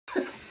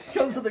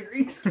Comes with a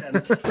grease can.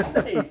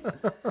 Nice.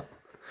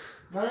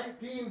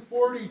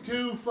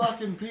 1942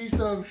 fucking piece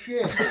of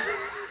shit.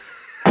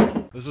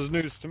 This is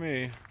news to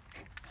me.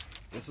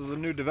 This is a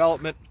new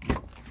development.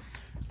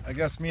 I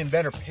guess me and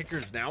Ben are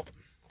pickers now.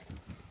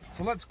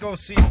 So let's go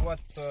see what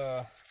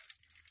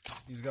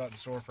he's got in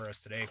store for us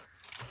today.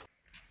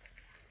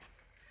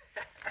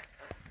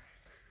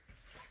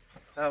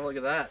 Have a look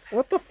at that.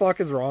 What the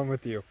fuck is wrong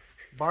with you?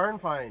 Barn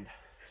find.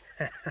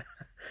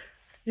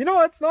 You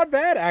know, it's not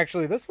bad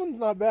actually. This one's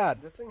not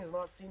bad. This thing has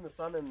not seen the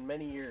sun in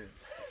many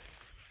years.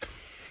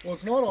 Well,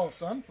 it's not all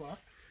sun fuck.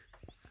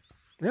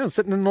 Yeah, it's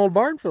sitting in an old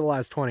barn for the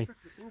last 20.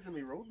 This thing's gonna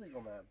be road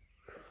legal, man.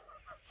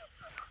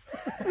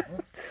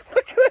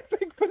 Look at that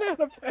big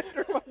banana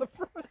fender on the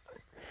front.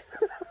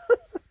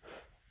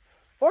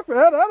 Fuck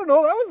man, I don't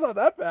know. That was not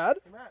that bad.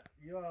 Hey Matt,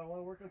 you want to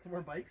work on some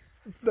more bikes?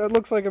 That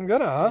looks like I'm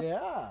gonna, huh?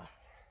 Yeah.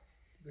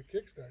 The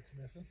kickstart's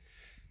missing.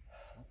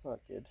 That's not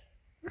good.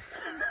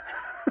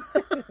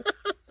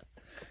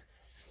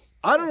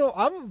 I don't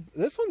know.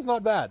 This one's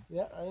not bad.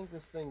 Yeah, I think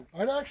this thing.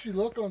 I'd actually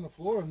look on the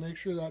floor and make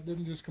sure that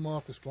didn't just come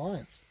off the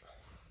splines.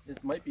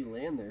 It might be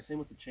laying there. Same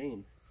with the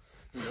chain.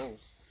 Who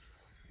knows?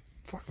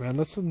 Fuck man,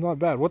 this is not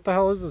bad. What the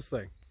hell is this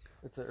thing?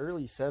 It's an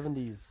early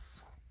 70s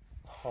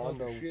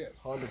Honda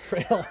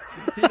Trail.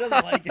 He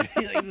doesn't like it.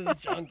 He thinks it's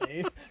junk,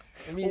 eh?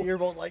 I mean, you're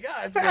both like,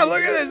 ah, it's Yeah,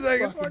 look at this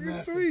thing. It's Fucking fucking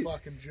mess of sweet.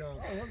 fucking junk.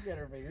 Oh, we'll get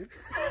her figured.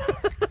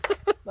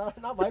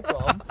 not my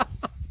problem.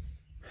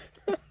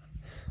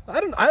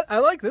 I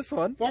like this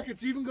one. Fuck,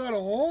 it's even got a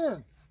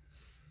horn.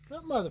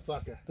 That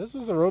motherfucker. This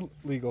was a road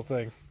legal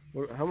thing.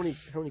 How many?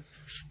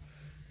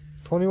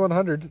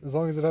 2100, as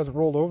long as it hasn't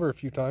rolled over a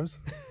few times.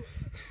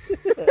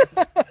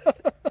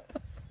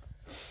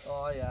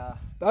 Oh yeah.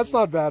 That's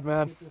not bad,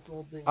 man.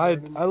 I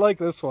like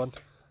this one.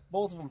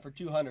 Both of them for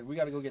 200. We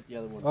got to go get the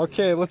other one.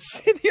 Okay, let's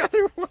see the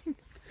other one.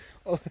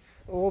 I'll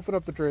open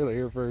up the trailer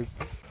here first.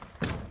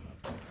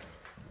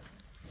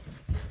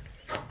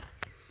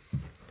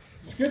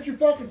 Just get your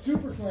fucking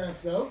super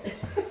clamps out.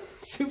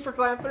 Super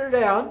clamping her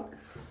down.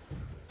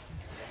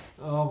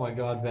 Oh my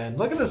god, Ben.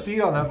 Look at the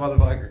seat on that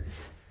motherfucker.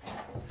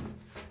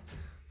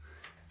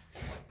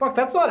 Fuck,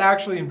 that's not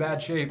actually in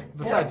bad shape.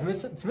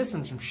 Besides, it's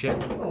missing some shit.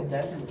 A little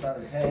dent in the side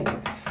of the tank.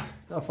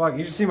 Oh fuck,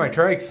 you should see my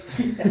trikes.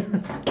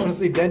 I want to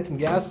see dent in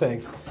gas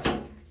tanks.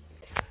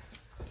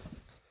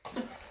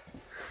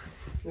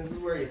 This is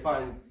where you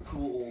find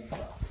cool old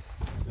stuff.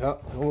 Yeah,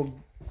 old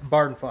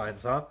barn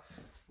finds, huh?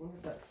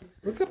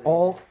 Look at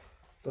all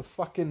the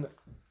fucking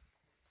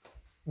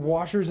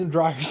washers and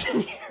dryers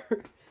in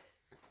here.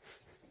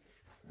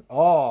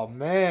 Oh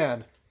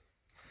man.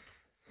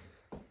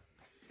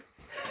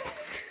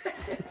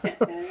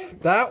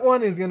 That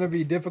one is going to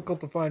be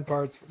difficult to find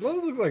parts for. Well,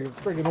 this looks like a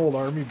freaking old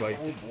army bike.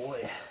 Oh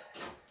boy.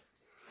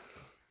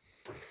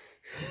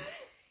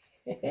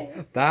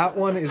 That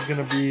one is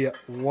going to be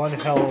one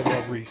hell of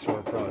a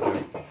restore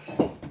project.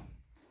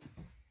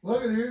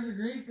 Look at here's a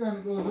grease gun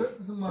that goes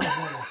with some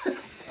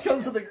motherfucker.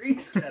 Comes with a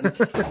grease can.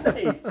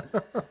 Nice.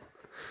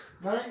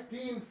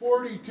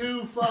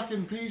 1942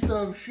 fucking piece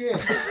of shit.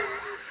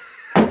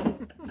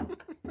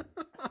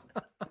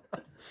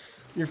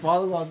 Your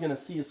father-in-law's gonna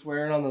see you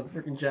swearing on the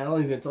freaking channel.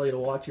 He's gonna tell you to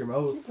watch your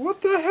mouth.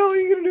 What the hell are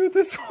you going to do with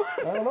this one?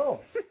 I don't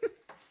know.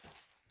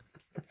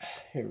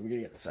 Here, we're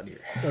gonna get this out of here.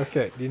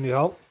 Okay, do you need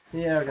help?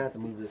 Yeah, we're gonna have to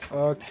move this.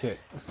 Okay.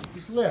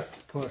 Just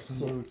lift. Puss and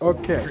boots.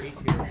 Okay.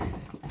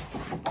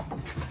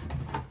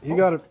 You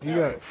got it. You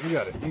got it. You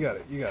got it. You got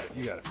it. You got it.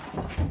 You got it.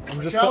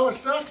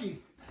 Kawasaki.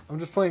 I'm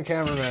just playing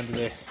cameraman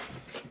today.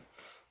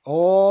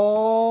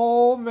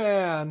 Oh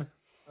man.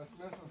 That's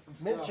missing some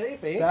Mint stuff.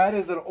 shape, eh? That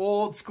is an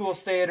old school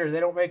stator. They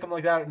don't make them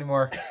like that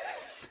anymore.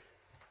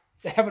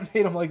 They haven't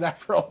made them like that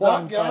for a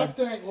long That time. gas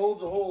tank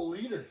holds a whole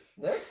liter.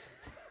 This?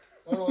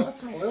 Oh,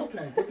 that's an oil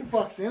tank. What the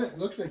fuck's in it? It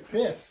looks like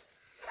piss.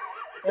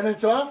 And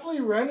it's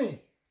awfully runny.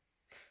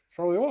 It's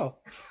probably oil.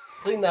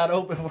 Clean that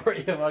open before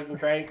you fucking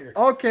crank her.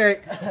 Okay,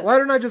 why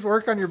don't I just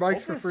work on your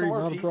bikes for There's free? some more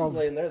Not a pieces problem.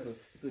 laying there.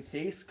 The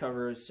case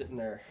cover is sitting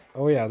there.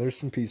 Oh yeah, there's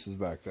some pieces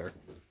back there.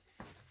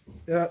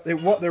 Yeah,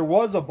 there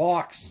was a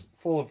box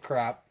full of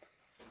crap,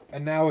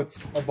 and now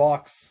it's a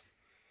box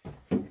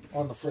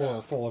on the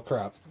floor full of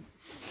crap.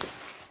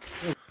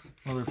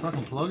 Well, they're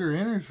fucking plugger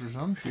inners for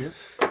some shit.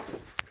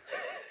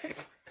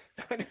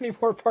 Find any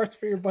more parts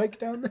for your bike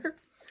down there?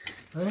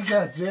 I think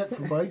that's it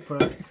for bike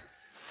parts.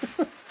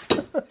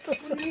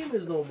 What do you mean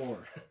there's no more?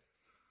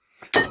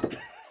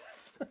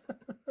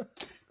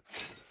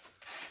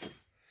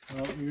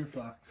 Oh, you're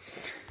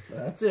fucked.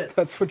 That's it.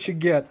 That's what you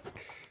get.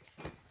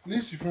 At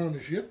least you found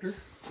a shifter.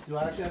 Do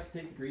I actually have to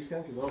take the grease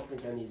gun? Because I don't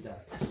think I need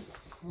that.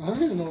 I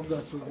don't even know if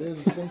that's what it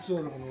is. It's some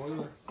sort of an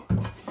oiler.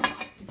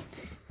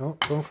 Oh,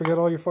 don't forget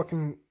all your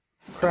fucking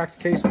cracked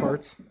case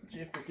parts.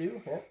 Shifter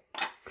too? Yeah.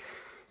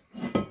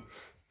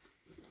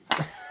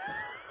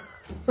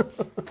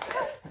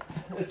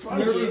 It's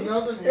funny. There was eh?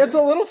 nothing here. It's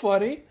a little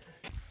funny.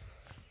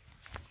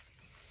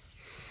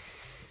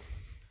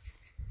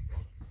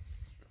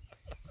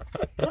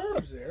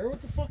 Carb's there.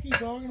 What the fuck are you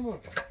talking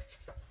about?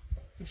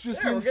 It's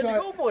just There, we're good to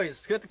inside. go,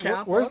 boys. Get the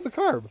cap Where's on. the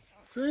carb?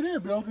 It's right here,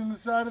 built in the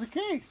side of the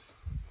case.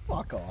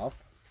 Fuck off.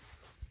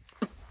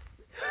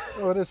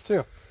 Oh, it is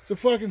too. It's a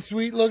fucking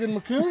sweet looking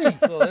Makuni.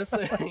 So this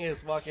thing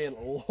is fucking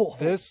old.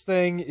 This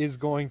thing is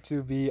going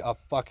to be a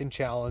fucking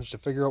challenge to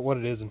figure out what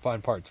it is and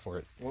find parts for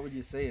it. What would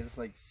you say? Is this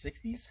like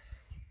 60s?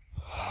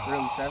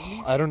 Early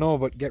 70s? I don't know,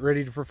 but get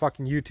ready for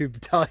fucking YouTube to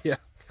tell you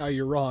how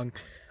you're wrong.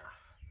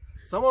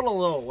 Someone will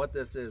know what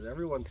this is.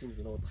 Everyone seems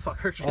to know what the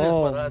fuck Archer is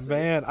Oh, but us.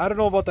 man. I don't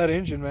know about that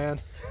engine, man.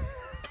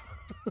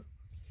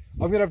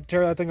 I'm going to have to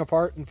tear that thing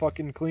apart and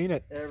fucking clean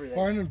it. Everything.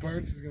 Finding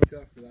parts is going to be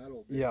tough for that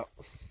old bit. Yeah.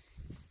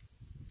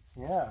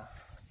 Yeah.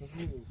 Doesn't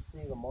even see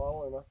the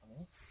model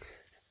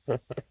or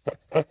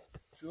nothing.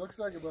 She looks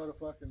like about a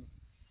fucking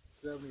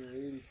 70 or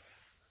 80.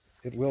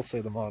 It will say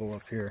the model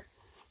up here.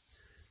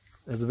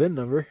 There's the VIN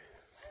number.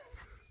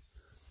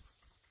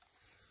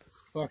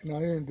 Fuck, now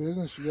you're in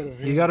business, you got a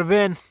VIN. You got a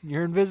VIN.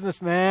 You're in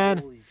business, man.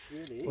 Holy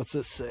shit, eh? What's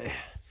this say?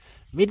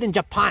 Made in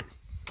Japan.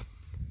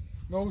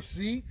 No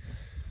seat?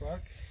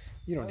 Fuck.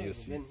 You don't need a There's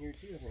seat. VIN here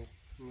too, I think.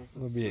 Unless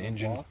It'll it's be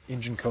an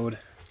engine code.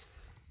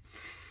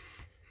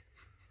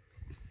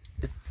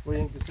 What do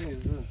you think this thing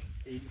is? Is it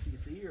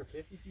 80cc or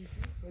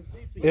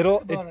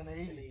 50cc? About an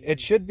 80. It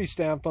should be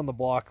stamped on the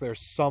block there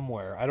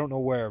somewhere. I don't know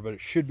where, but it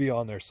should be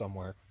on there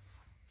somewhere.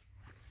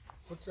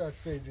 What's that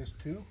say, just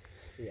 2?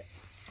 Yeah.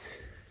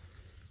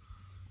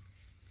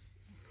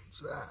 What's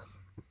that?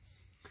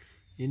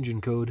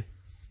 Engine code.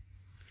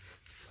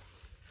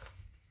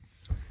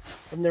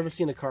 I've never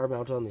seen a car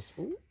mounted on this.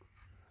 Ooh.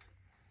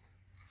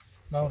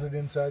 Mounted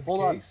inside the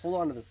Hold case.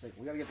 on to this thing.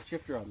 We gotta get the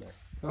shifter on there.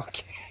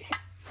 Okay.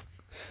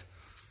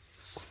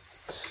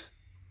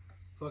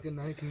 Fucking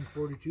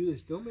 1942, they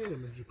still made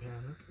them in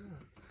Japan.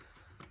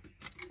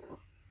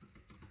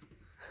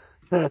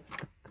 Huh?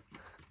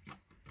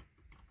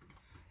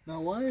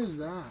 Now, why is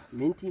that?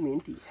 Minty.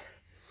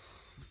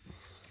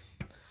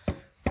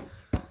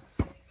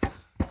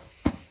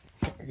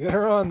 Get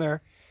her on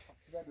there.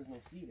 Too bad there's no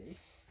seat, eh?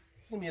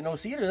 It's gonna be a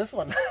no-seater, this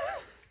one.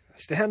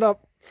 Stand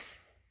up.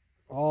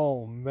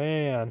 Oh,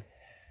 man.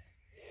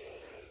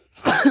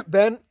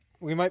 Ben,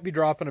 we might be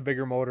dropping a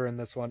bigger motor in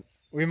this one.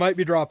 We might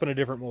be dropping a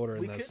different motor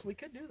in this. We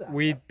could do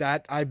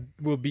that. That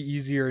will be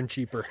easier and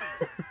cheaper.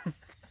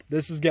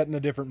 This is getting a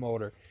different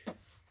motor.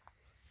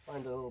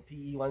 Find a little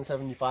PE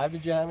 175 to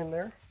jam in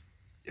there.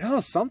 Yeah,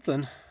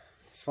 something.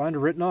 Let's find a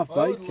written off I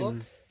bike. would look,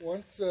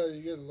 once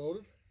you get it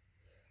loaded,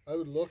 I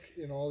would look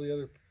in all the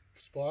other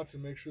spots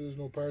and make sure there's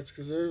no parts,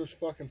 because there's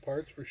fucking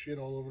parts for shit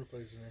all over the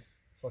place in there.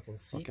 Fucking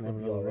seat Fucking would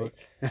be everywhere.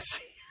 alright.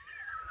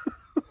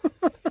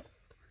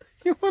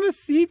 You want a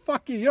seat?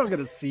 Fuck you. You don't get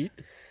a seat.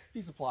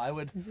 Piece of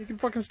plywood. You can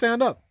fucking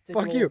stand up.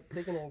 Fuck you.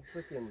 Take an old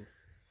freaking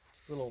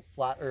little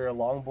flat or a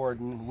longboard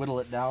and whittle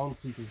it down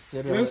so you can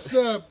sit on This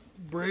it.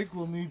 brake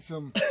will need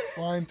some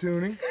fine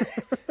tuning.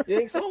 You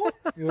think so?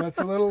 Yeah, that's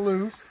a little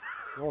loose.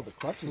 Oh, the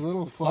clutch is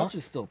fuck.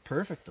 still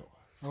perfect though.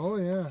 Oh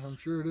yeah, I'm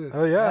sure it is.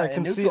 Oh yeah, Yeah, I can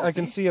and see. neutral, I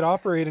can see? see it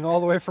operating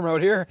all the way from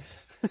out here.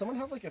 Someone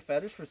have like a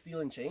fetish for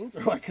stealing chains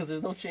or what? Because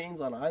there's no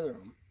chains on either of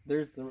them.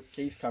 There's the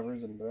case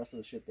covers and the rest of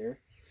the shit there.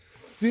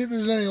 See if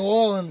there's any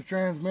oil in the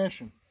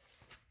transmission.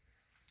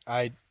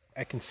 I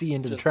can see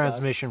into the Just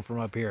transmission from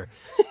up here.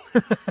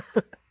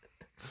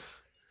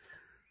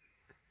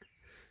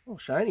 Oh,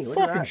 shiny! Look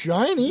at Fucking that.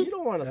 shiny. You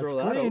don't want to throw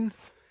that clean.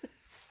 out.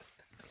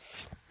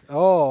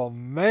 Oh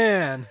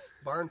man,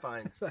 Barn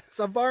finds. that's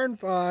a barn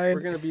find.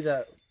 We're gonna be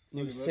that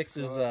new Look at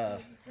Syxxes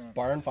that.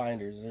 barn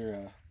finders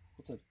or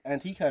what's it?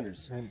 Antique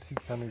hunters.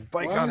 Antique hunters,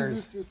 bike Why hunters.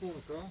 is this just went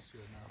across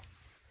here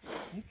now?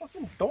 You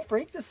fucking don't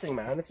break this thing,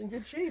 man. It's in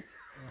good shape.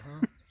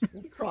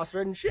 You'll be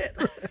cross-threading shit.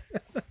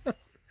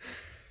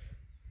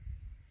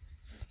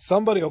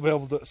 Somebody will be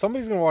able to.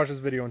 Somebody's gonna watch this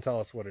video and tell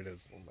us what it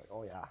is. I'm like,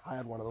 oh yeah, I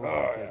had one of those.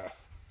 Oh yeah,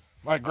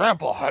 my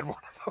grandpa had one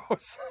of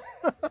those.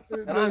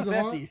 Does the,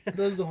 50.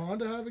 does the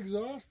Honda have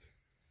exhaust?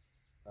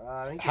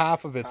 I think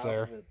Half of it's half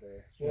there. of it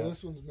there. Well, Yeah.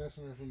 this one's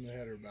missing her from the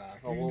header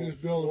back. Oh, You well, can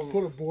just build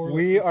put a board.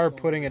 We are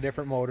putting a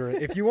different motor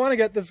in. If you want to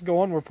get this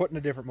going, we're putting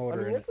a different I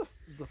motor mean, in it's it.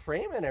 the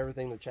frame and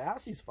everything. The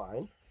chassis is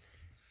fine.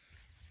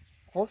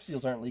 Fork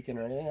seals aren't leaking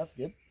or anything. That's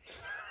good.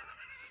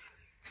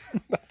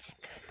 That's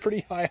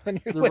pretty high on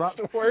your The list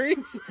of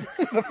worries.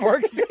 Is the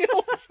fork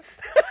seals.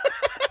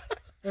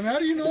 And how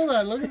do you know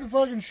that? Look at the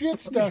fucking shit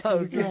stuck I in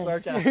was the being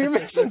ground. sarcastic. You're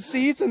mixing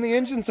seats and the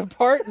engine's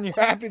apart, and you're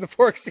happy the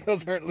fork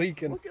seals aren't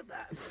leaking. Look at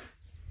that.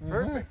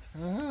 Perfect.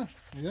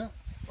 Yeah.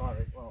 All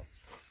right, well,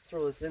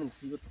 throw this in and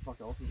see what the fuck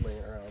else is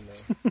laying around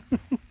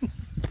there.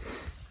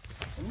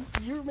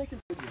 You were making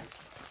videos.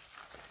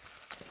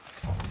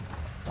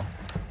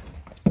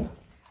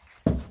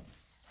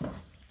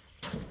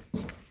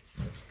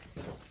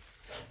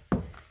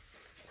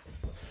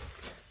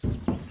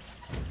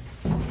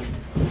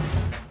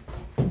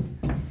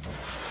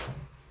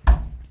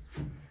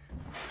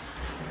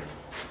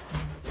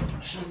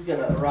 She's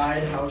gonna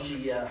ride how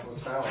she was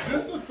found.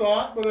 Just a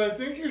thought, but I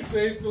think you're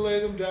safe to lay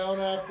them down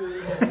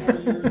after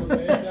 4 years of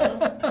laying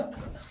down.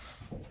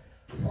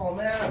 Oh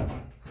man,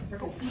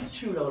 freaking seats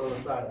chewed out on the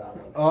side of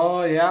that one.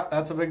 Oh yeah,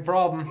 that's a big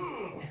problem.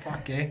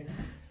 Fuck, eh?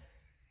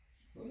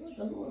 Look at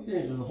Doesn't look like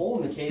there's a hole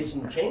in the case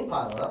and the chain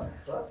piled up,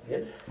 so that's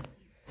good.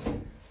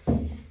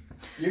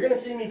 You're gonna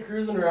see me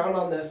cruising around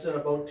on this in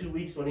about 2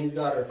 weeks when he's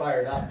got her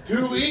fired up.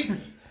 2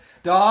 weeks?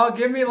 Dog,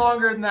 give me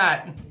longer than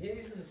that.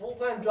 His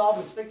full-time job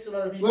is fixing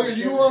other people's Look, if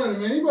shit. you wanted a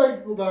mini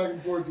bike to go back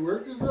and forth to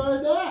work, just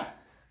ride that.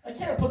 I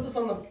can't put this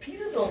on the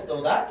Peterbilt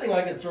though. That thing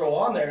I could throw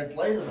on there. It's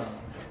light enough.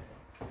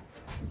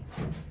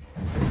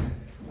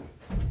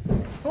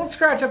 Don't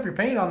scratch up your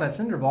paint on that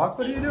cinder block.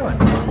 What are you doing?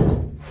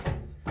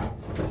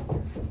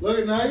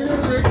 Look, now you're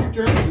gonna break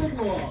your turn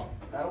signal off.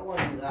 I don't want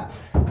to do that.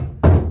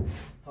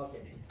 Okay.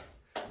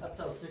 That's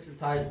how Syxxes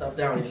ties stuff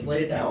down. You just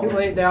lay it down. You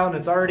lay it down.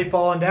 It's already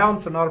fallen down,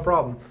 so not a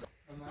problem.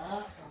 And that,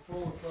 I'm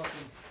full of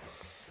fucking...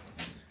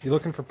 You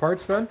looking for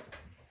parts, Ben?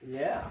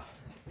 Yeah.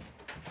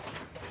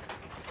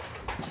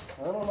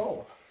 I don't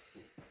know.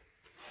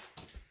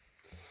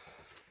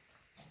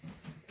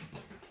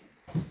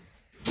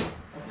 I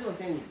feel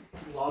like any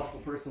logical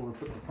person would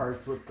put the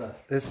parts with the...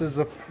 This is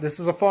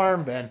a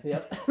farm, Ben.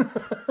 Yep.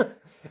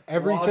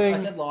 Everything.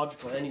 I said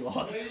logical, any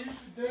logical. Hey, you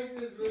should take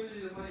this with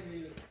you, you might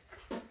need it.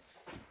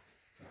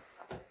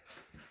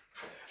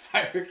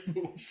 Fire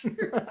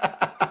extinguisher.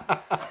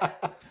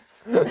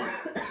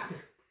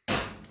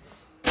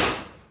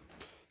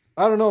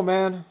 I don't know,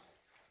 man.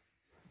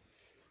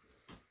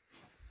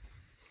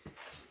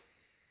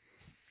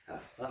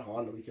 That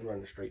Honda, we can run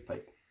a straight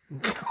pipe.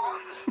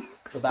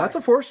 That's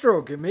a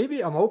 4-stroke.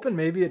 Maybe I'm hoping.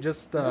 Maybe it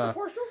just. Is it a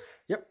 4-stroke?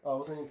 Yep. Oh, I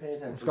wasn't even paying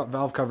attention. It's got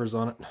valve covers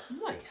on it.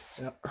 Nice.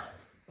 Yep.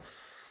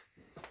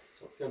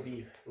 So it's gonna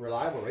be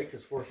reliable, right?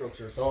 Because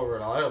 4-strokes are so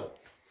reliable.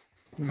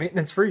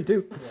 Maintenance free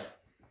too.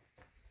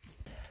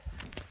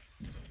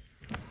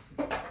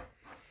 Yeah.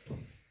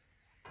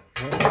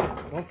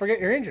 Don't forget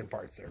your engine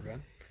parts there,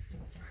 Ben.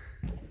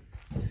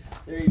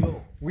 There you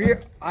go.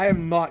 I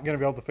am not gonna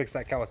be able to fix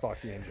that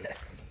Kawasaki engine.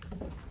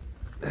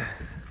 You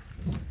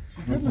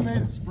couldn't have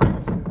made it spring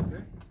assist,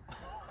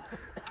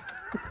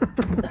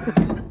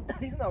 eh?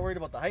 He's not worried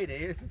about the height, eh?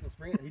 It's just a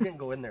spring. He didn't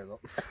go in there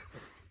though.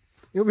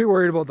 You'll be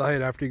worried about the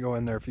height after you go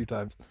in there a few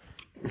times.